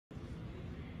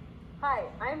Hi,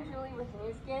 I'm Julie with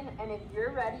New Skin, and if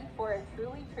you're ready for a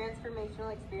truly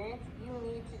transformational experience, you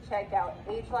need to check out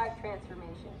AgeLoc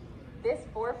Transformation. This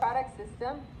 4-product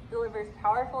system delivers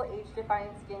powerful age-defying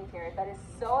skincare that is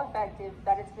so effective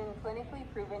that it's been clinically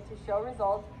proven to show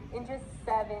results in just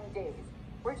 7 days.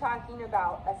 We're talking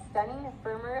about a stunning,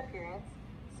 firmer appearance,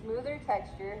 smoother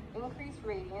texture, increased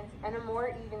radiance, and a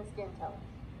more even skin tone.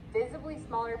 Visibly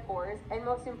smaller pores, and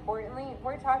most importantly,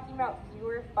 we're talking about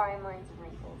fewer fine lines and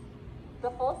wrinkles. The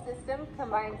full system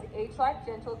combines AgeLoc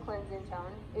Gentle Cleansing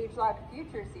Tone, AgeLoc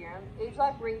Future Serum,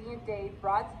 AgeLoc Radiant Day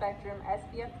Broad Spectrum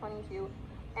SPF 22,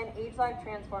 and AgeLoc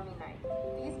Transforming Night.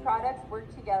 These products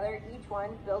work together, each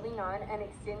one building on and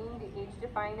extending the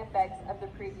age-defying effects of the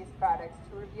previous products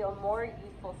to reveal more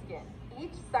youthful skin.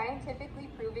 Each scientifically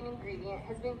proven ingredient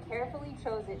has been carefully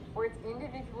chosen for its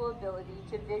individual ability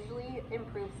to visually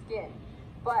improve skin.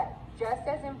 But just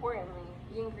as importantly,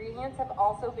 the ingredients have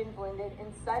also been blended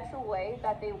in such a way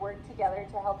that they work together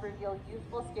to help reveal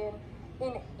youthful skin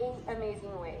in 8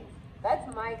 amazing ways. That's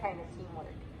my kind of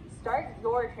teamwork. Start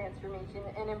your transformation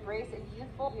and embrace a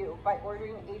youthful you by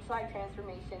ordering AgeLoc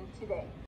Transformation today.